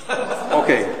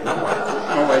 Okay.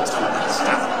 My wife's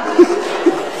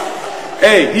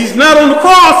Hey, he's not on the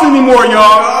cross anymore,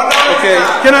 y'all. Okay.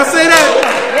 Can I say that?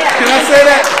 Can I say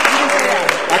that?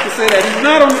 I can say that. He's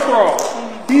not on the cross.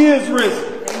 He is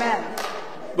risen. Amen.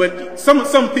 But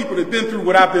some people that have been through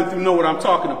what I've been through know what I'm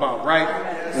talking about, right?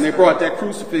 And they brought that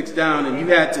crucifix down and you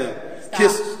had to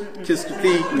kiss the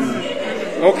feet.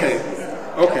 And, okay.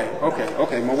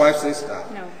 My wife says stop.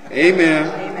 No.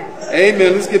 Amen.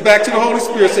 Let's get back to the Holy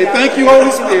Spirit. Say thank you, Holy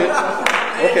Spirit.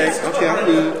 Okay, I'm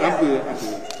good.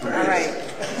 All right.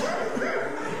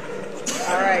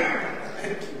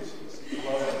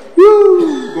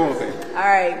 Woo! Go on, baby. All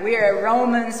right. We are at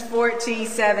Romans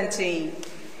 14:17.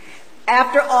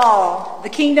 After all, the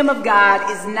kingdom of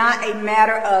God is not a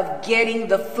matter of getting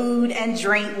the food and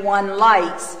drink one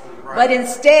likes, but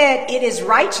instead it is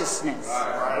righteousness.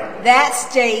 That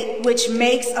state which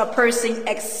makes a person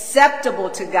acceptable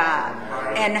to God,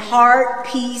 and heart,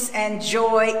 peace, and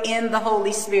joy in the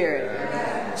Holy Spirit.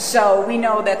 So we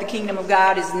know that the kingdom of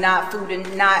God is not food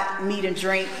and not meat and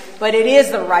drink, but it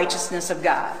is the righteousness of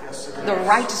God. The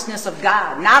righteousness of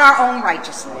God, not our own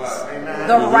righteousness.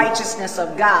 The righteousness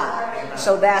of God.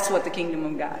 So that's what the kingdom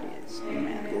of God is.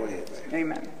 Amen. Go ahead, baby.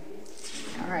 Amen.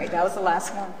 All right, that was the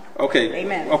last one. Okay.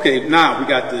 Amen. Okay, now we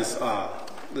got this.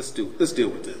 Let's deal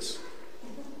with this.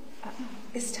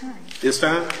 It's time. It's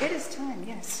time? It is time,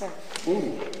 yes, sir.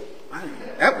 Ooh,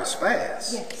 that was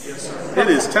fast. Yes. It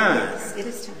is time. Yes, it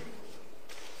is time.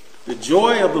 The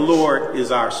joy of the Lord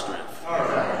is our strength.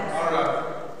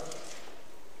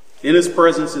 In his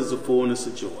presence is the fullness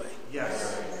of joy.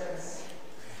 Yes.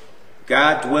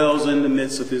 God dwells in the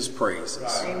midst of his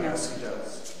praises. Amen.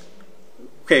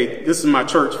 Okay, this is my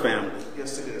church family.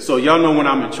 Yes, it is. So y'all know when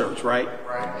I'm in church, right?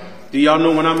 Right. Do y'all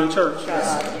know when I'm in church?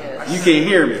 Yes. You can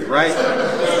hear me, right?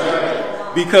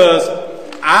 Because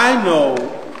I know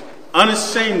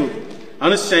unashamedly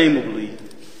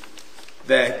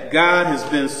that God has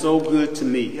been so good to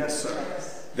me Yes, sir.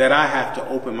 that I have to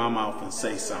open my mouth and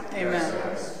say something. Amen.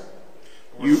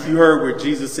 You heard where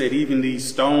Jesus said, even these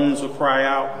stones will cry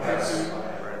out. Yes.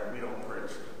 Right. We don't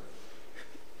preach.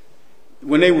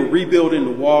 When they were rebuilding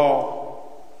the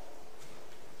wall,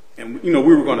 and we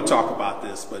were going to talk about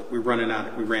this, but we ran out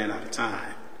of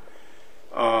time.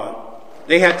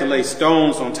 They had to lay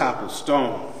stones on top of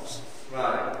stones.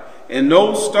 Right. And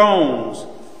those stones,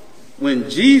 when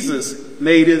Jesus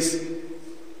made his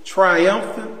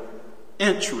triumphant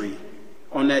entry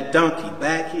on that donkey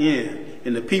back in,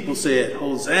 and the people said,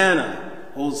 Hosanna,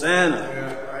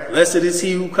 Hosanna, blessed is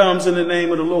he who comes in the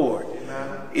name of the Lord.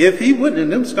 Amen. If he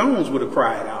wouldn't, them stones would have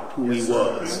cried out who he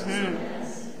was.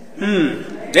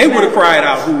 They would have cried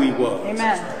out who he was.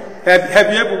 Amen.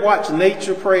 Have you ever watched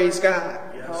nature praise God?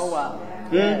 Oh, wow.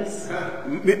 Yes.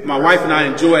 My wife and I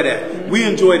enjoy that. We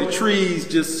enjoy the trees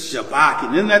just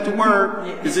shabbaking. Isn't that the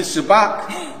word? Is it shabak?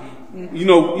 You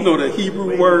know the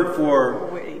Hebrew word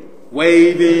for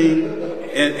waving.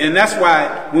 And that's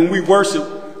why when we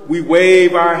worship, we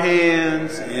wave our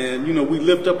hands and, we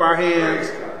lift up our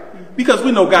hands because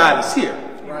we know God is here.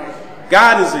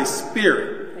 God is a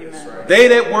spirit. They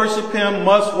that worship him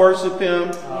must worship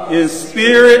him in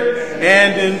spirit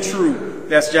and in truth.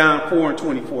 That's John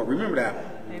 4:24. Remember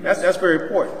that. That's very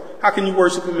important. How can you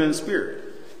worship him in spirit?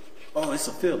 Oh, it's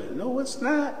a feeling. No, it's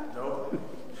not. Nope.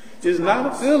 It's not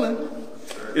a feeling.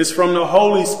 It's from the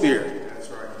Holy Spirit. That's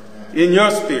right. In your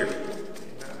spirit.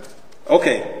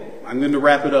 Okay, I'm going to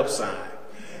wrap it up, son.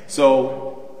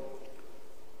 So,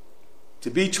 to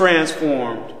be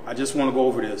transformed, I just want to go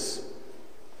over this.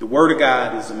 The Word of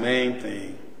God is the main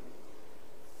thing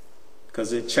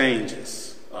because it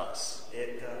changes us.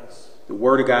 It does. The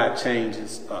Word of God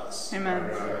changes us.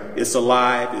 Amen. It's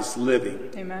alive, it's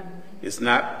living. Amen. It's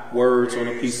not words on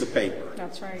a piece of paper.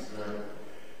 That's right.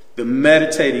 The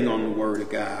meditating on the Word of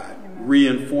God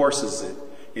reinforces it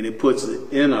and it puts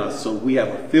it in us so we have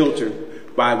a filter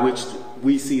by which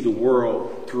we see the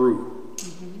world through.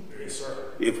 Yes, sir.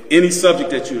 If any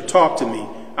subject that you talk to me,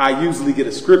 I usually get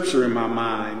a scripture in my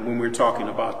mind when we're talking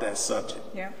about that subject.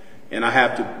 Yeah. And I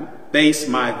have to base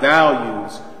my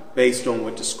values based on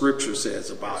what the scripture says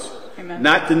about it. Amen.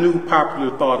 Not the new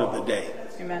popular thought of the day.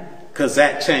 Amen. Because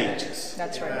that changes.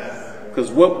 That's right.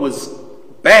 Because what was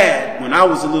bad when I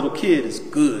was a little kid is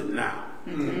good now.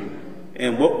 Mm-hmm.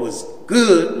 And what was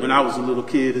good when I was a little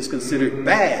kid is considered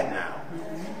bad now.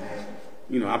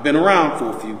 I've been around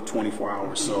for a few 24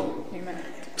 hours, so Amen.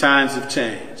 Times have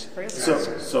changed.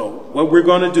 So what we're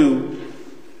going to do,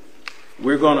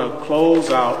 we're going to close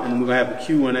out and we're going to have a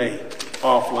Q&A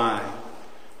offline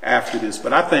after this.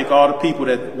 But I thank all the people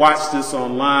that watch this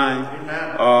online.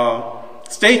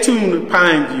 Stay tuned to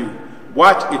Pineview.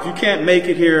 Watch, if you can't make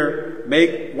it here,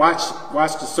 watch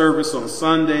the service on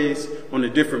Sundays on the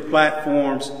different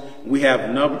platforms. We have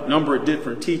a number of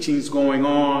different teachings going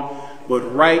on. But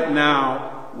right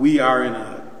now, we are in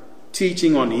a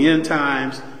teaching on the end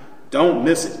times. Don't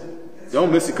miss it.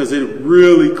 Don't miss it, because it'll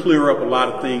really clear up a lot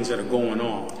of things that are going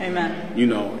on. Amen. You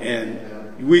know,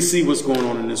 and we see what's going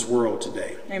on in this world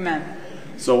today. Amen.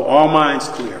 So all minds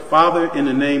clear. Father, in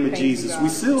the name of Jesus, we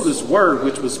seal this word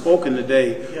which was spoken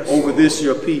today over this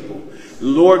your people.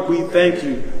 Lord, we thank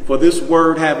you for this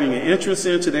word having an entrance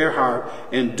into their heart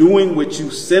and doing what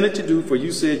you sent it to do. For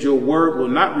you said your word will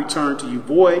not return to you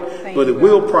void, but it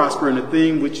will prosper in the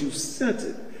thing which you sent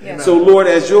it. Yes. So, Lord,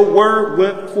 as your word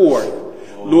went forth,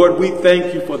 Lord, we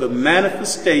thank you for the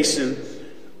manifestation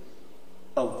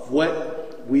of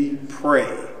what we pray,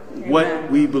 what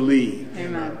we believe.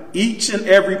 Amen. Each and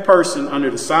every person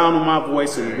under the sound of my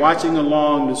voice and watching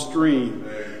along the stream,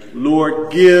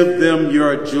 Lord, give them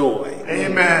your joy.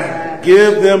 Amen.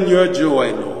 Give them your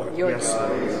joy, Lord. Your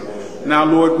joy. Now,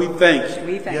 Lord, we thank you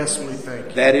We thank Yes, you we thank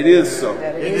you. that it is so.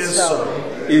 that It is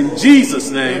so. In Jesus'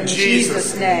 name, In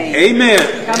Jesus' name.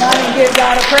 amen. Come on and give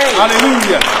God a praise.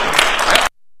 Hallelujah.